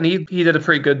before, and he did a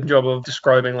pretty good job of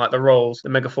describing like the roles the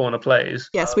megafauna plays.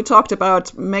 Yes, we talked about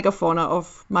megafauna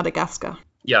of Madagascar.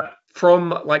 Yeah.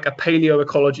 From like a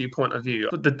paleoecology point of view,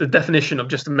 the definition of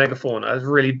just a megafauna has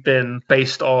really been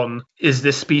based on, is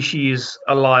this species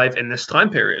alive in this time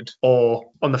period? Or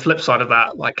on the flip side of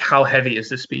that, like, how heavy is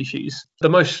this species? The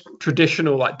most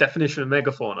traditional like definition of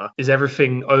megafauna is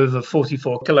everything over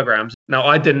 44 kilograms. Now,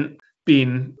 I didn't,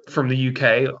 being from the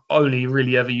UK, only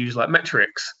really ever use like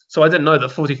metrics. So I didn't know that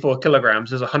 44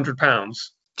 kilograms is 100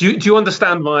 pounds. Do you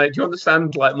understand my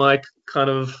kind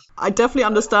of... I definitely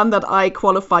understand that I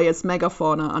qualify as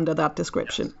megafauna under that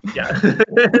description. Yeah.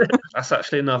 That's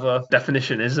actually another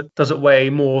definition. Does it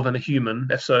weigh more than a human?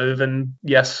 If so, then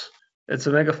yes, it's a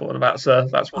megafauna. That's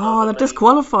what. Oh, that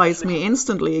disqualifies me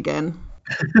instantly again.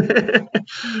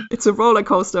 It's a roller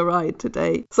coaster ride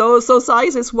today. So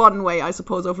size is one way, I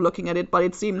suppose, of looking at it, but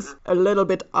it seems a little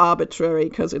bit arbitrary,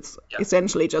 because it's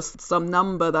essentially just some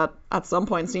number that at some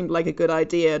point seemed like a good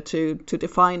idea to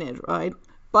define it, right?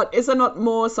 But is there not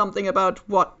more something about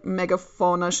what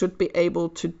megafauna should be able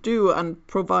to do and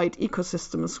provide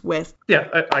ecosystems with? Yeah,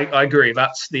 I agree.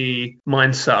 That's the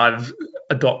mindset I've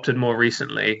adopted more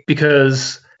recently,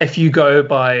 because if you go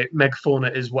by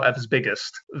megafauna is whatever's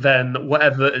biggest, then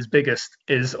whatever is biggest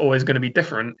is always going to be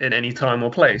different in any time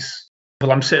or place.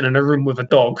 Well, I'm sitting in a room with a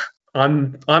dog.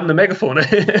 I'm the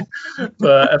megafauna,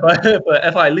 but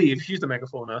if I leave, she's the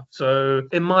megafauna. So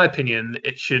in my opinion,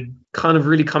 it should kind of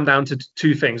really come down to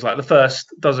two things. Like, the first,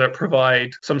 does it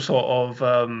provide some sort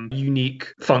of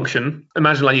unique function?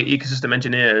 Imagine like your ecosystem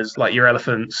engineers, like your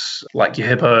elephants, like your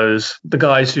hippos, the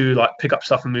guys who like pick up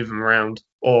stuff and move them around.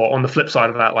 Or on the flip side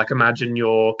of that, like imagine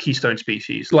your keystone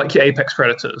species, like your apex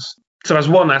predators. So that's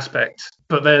one aspect,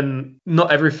 but then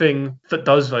not everything that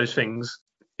does those things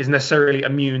is necessarily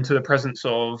immune to the presence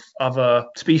of other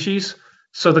species.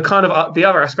 So the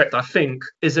other aspect, I think,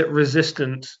 is it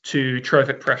resistant to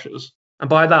trophic pressures. And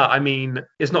by that, I mean,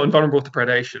 it's not invulnerable to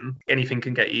predation. Anything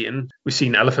can get eaten. We've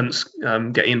seen elephants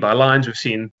get eaten by lions. We've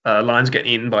seen lions get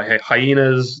eaten by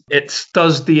hyenas.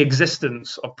 Does the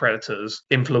existence of predators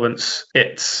influence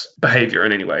its behavior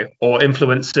in any way, or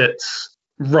influence its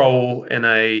role in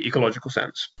a ecological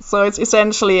sense? So it's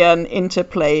essentially an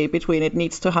interplay between, it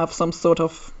needs to have some sort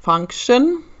of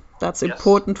function that's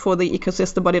important for the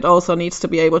ecosystem, but it also needs to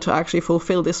be able to actually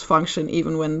fulfill this function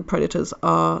even when predators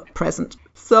are present.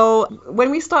 So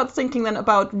when we start thinking then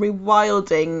about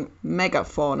rewilding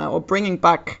megafauna, or bringing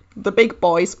back the big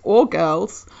boys or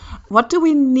girls, what do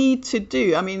we need to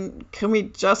do? I mean, can we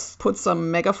just put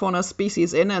some megafauna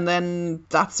species in and then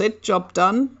that's it, job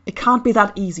done? It can't be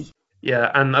that easy.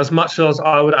 Yeah, and as much as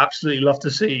I would absolutely love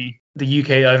to see the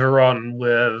UK overrun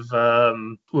with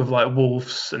like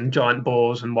wolves and giant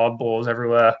boars and wild boars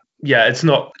everywhere, yeah, it's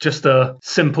not just a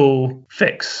simple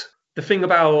fix. The thing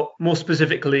about, more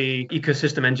specifically,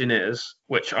 ecosystem engineers,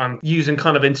 which I'm using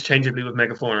kind of interchangeably with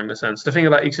megafauna in a sense, the thing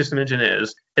about ecosystem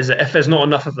engineers is that if there's not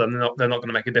enough of them, they're not going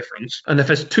to make a difference. And if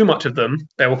there's too much of them,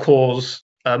 they will cause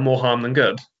more harm than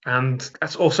good. And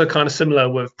that's also kind of similar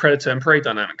with predator and prey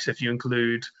dynamics if you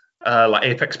include like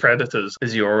apex predators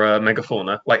as your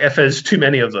megafauna. Like if there's too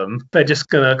many of them, they're just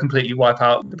going to completely wipe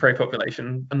out the prey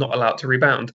population and not allow it to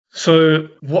rebound. So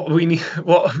what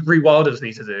rewilders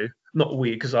need to do, not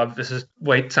we, because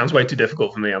sounds way too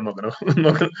difficult for me. I'm not gonna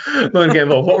get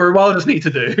involved. What rewilders need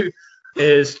to do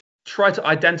is try to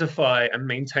identify and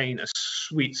maintain a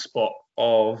sweet spot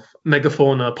of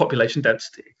megafauna population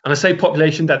density. And I say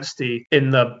population density in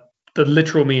the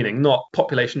literal meaning, not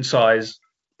population size,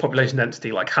 population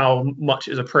density, like how much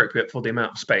is appropriate for the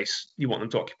amount of space you want them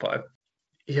to occupy.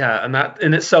 Yeah, and that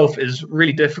in itself is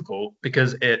really difficult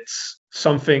because it's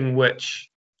something which,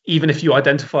 even if you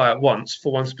identify it once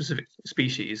for one specific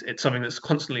species, it's something that's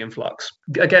constantly in flux.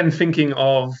 Again, thinking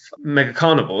of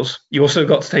megacarnivores, you also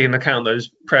got to take into account those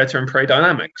predator and prey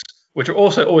dynamics, which are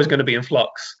also always going to be in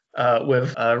flux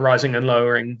with rising and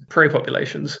lowering prey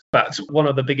populations. That's one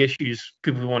of the big issues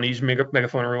people who want to use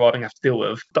megafauna rewilding have to deal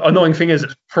with. The annoying thing is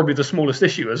it's probably the smallest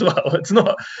issue as well.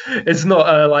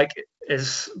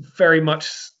 It's very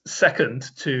much second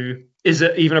to, is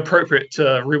it even appropriate to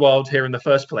rewild here in the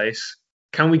first place?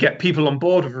 Can we get people on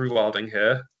board with rewilding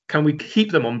here? Can we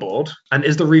keep them on board? And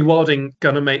is the rewilding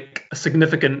going to make a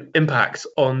significant impact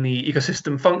on the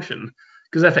ecosystem function?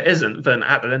 Because if it isn't, then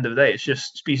at the end of the day, it's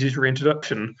just species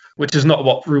reintroduction, which is not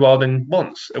what rewilding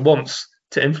wants. It wants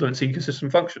to influence ecosystem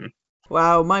function.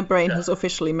 Wow, my brain has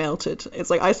officially melted. It's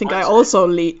like, I think I also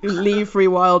leave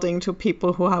rewilding to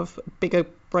people who have bigger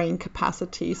brain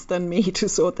capacities than me to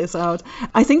sort this out.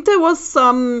 I think there was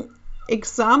some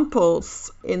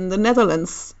examples in the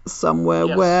Netherlands somewhere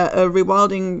where a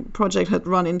rewilding project had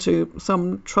run into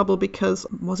some trouble because,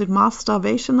 was it mass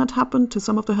starvation that happened to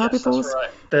some of the herbivores? Yes,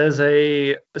 that's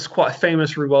right. There's quite a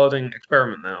famous rewilding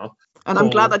experiment now. And I'm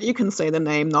glad that you can say the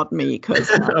name, not me,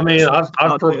 because I mean, I'll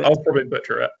probably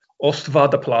butcher it.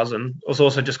 Oostvaardersplassen, was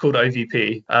also just called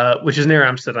OVP, which is near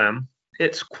Amsterdam.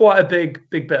 It's quite a big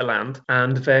bit of land,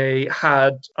 and they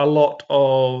had a lot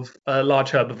of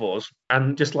large herbivores,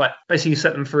 and just like basically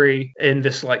set them free in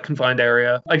this like confined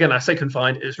area. Again, I say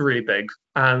confined, it's really big,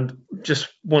 and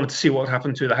just wanted to see what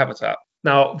happened to the habitat.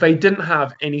 Now, they didn't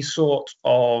have any sort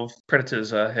of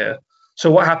predators here. So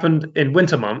what happened in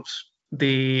winter months,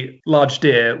 the large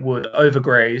deer would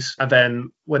overgraze, and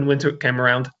then when winter came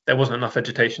around, there wasn't enough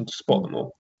vegetation to spot them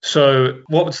all. So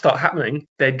what would start happening?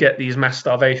 They'd get these mass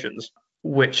starvations,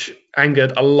 which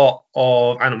angered a lot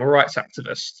of animal rights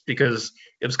activists because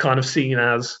it was kind of seen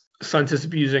as scientists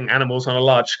abusing animals on a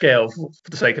large scale for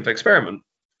the sake of experiment.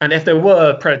 And if there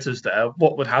were predators there,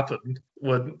 what would happen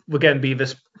would again be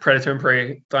this predator and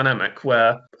prey dynamic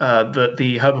where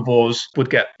the herbivores would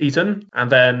get eaten, and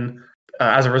then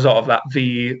as a result of that,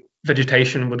 the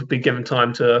vegetation would be given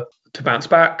time to bounce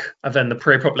back, and then the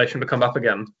prey population would come up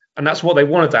again. And that's what they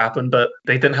wanted to happen, but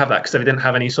they didn't have that because they didn't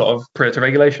have any sort of predator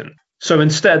regulation. So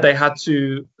instead, they had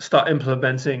to start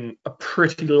implementing a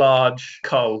pretty large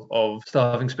cull of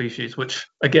starving species, which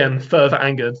again further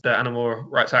angered the animal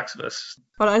rights activists.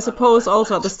 But I suppose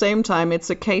also at the same time, it's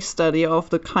a case study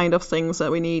of the kind of things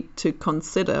that we need to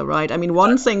consider, right? I mean,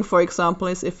 one thing, for example,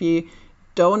 is if you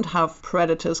don't have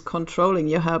predators controlling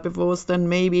your herbivores, then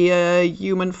maybe a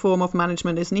human form of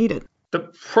management is needed. The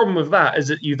problem with that is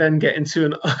that you then get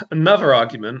into another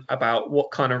argument about what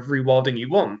kind of rewilding you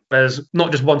want. There's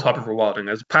not just one type of rewilding.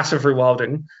 There's passive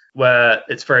rewilding, where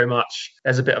it's very much,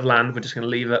 there's a bit of land, we're just going to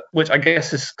leave it, which I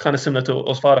guess is kind of similar to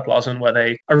Oostvaardersplassen, where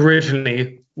they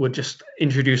originally would just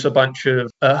introduce a bunch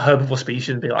of herbivore species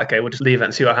and be like, okay, we'll just leave it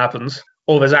and see what happens.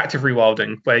 Or there's active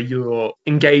rewilding, where you're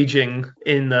engaging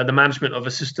in the management of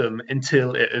a system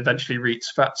until it eventually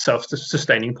reaches that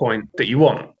self-sustaining point that you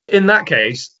want. In that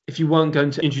case, if you weren't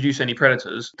going to introduce any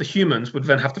predators, the humans would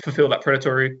then have to fulfill that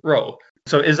predatory role.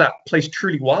 So is that place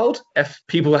truly wild if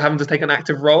people are having to take an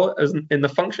active role in the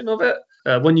function of it?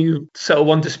 When you settle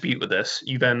one dispute with this,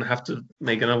 you then have to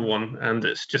make another one, and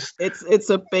it's just... It's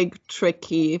a big,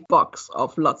 tricky box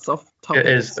of lots of topics.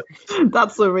 It is.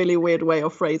 That's a really weird way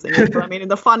of phrasing it. But I mean,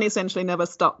 the fun essentially never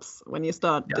stops when you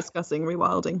start discussing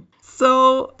rewilding.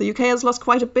 So the UK has lost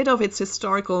quite a bit of its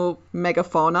historical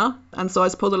megafauna, and so I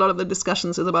suppose a lot of the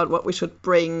discussions is about what we should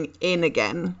bring in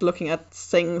again, looking at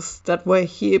things that were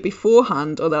here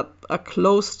beforehand or that are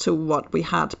close to what we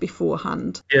had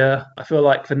beforehand. Yeah, I feel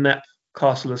like the Knepp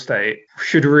Castle Estate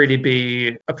should really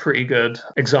be a pretty good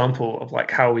example of like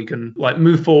how we can like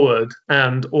move forward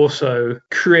and also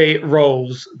create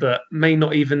roles that may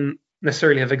not even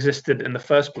necessarily have existed in the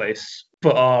first place,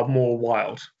 but are more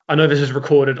wild. I know this is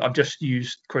recorded. I've just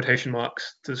used quotation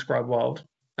marks to describe wild.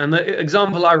 And the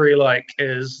example I really like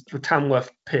is the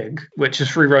Tamworth pig, which is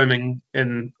free roaming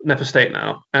in Knepp Estate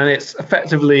now. And it's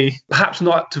effectively, perhaps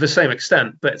not to the same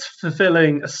extent, but it's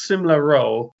fulfilling a similar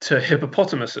role to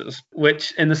hippopotamuses,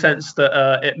 which in the sense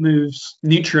that it moves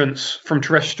nutrients from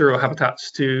terrestrial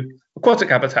habitats to aquatic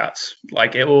habitats.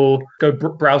 Like it will go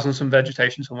browse on some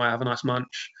vegetation somewhere, have a nice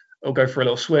munch. It'll go for a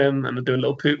little swim and do a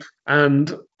little poop.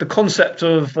 And the concept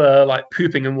of like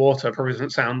pooping in water probably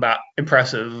doesn't sound that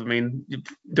impressive. I mean, you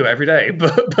do it every day.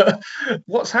 But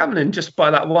what's happening just by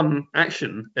that one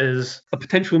action is a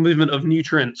potential movement of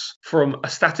nutrients from a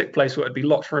static place where it'd be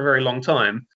locked for a very long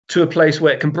time to a place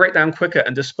where it can break down quicker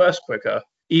and disperse quicker,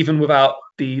 even without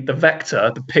the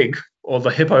vector, the pig, or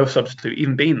the hippo substitute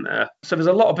even being there. So there's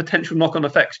a lot of potential knock-on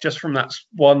effects just from that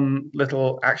one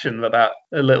little action that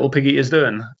little piggy is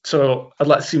doing. So I'd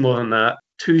like to see more than that.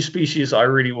 2 species I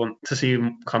really want to see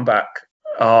come back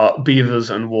are beavers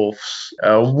and wolves.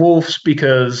 Wolves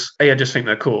because A, I just think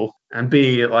they're cool, and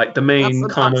B, like the main that's an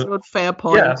kind absolute fair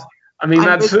point. Yeah, I mean, I'm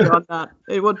that's with you on that.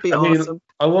 It would be awesome.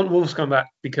 I want wolves to come back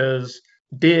because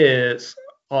deers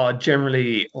are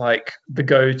generally like the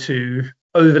go-to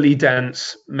overly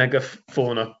dense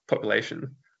megafauna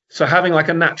population. So having like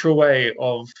a natural way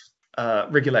of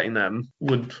regulating them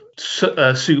would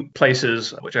suit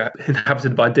places which are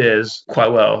inhabited by deers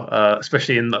quite well,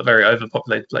 especially in very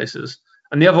overpopulated places.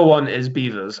 And the other one is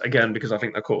beavers, again, because I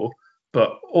think they're cool.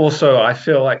 But also, I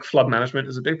feel like flood management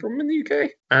is a big problem in the UK.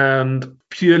 And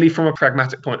purely from a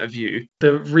pragmatic point of view,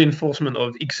 the reinforcement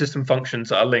of ecosystem functions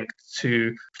that are linked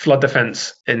to flood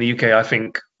defence in the UK, I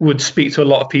think, would speak to a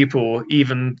lot of people,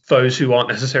 even those who aren't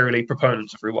necessarily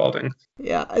proponents of rewilding.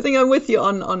 Yeah, I think I'm with you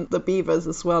on the beavers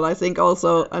as well. I think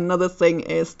also another thing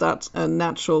is that a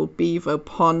natural beaver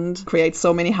pond creates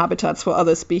so many habitats for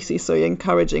other species. So you're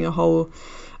encouraging a whole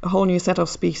new set of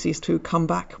species to come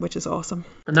back, which is awesome.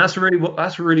 And that's really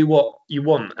what you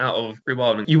want out of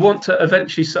rewilding. You want to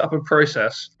eventually set up a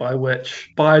process by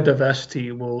which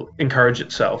biodiversity will encourage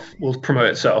itself, will promote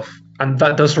itself. And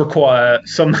that does require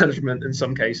some management in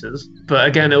some cases. But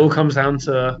again, it all comes down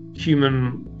to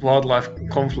human-wildlife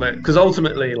conflict. Because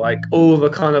ultimately, like all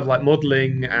the kind of like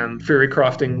modelling and theory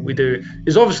crafting we do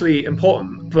is obviously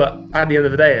important. But at the end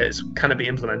of the day, can it be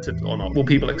implemented or not? Will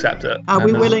people accept it? Are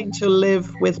we willing to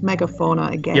live with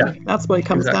megafauna again? Yeah, that's what it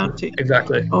comes down to.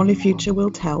 Exactly. Only future will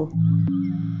tell.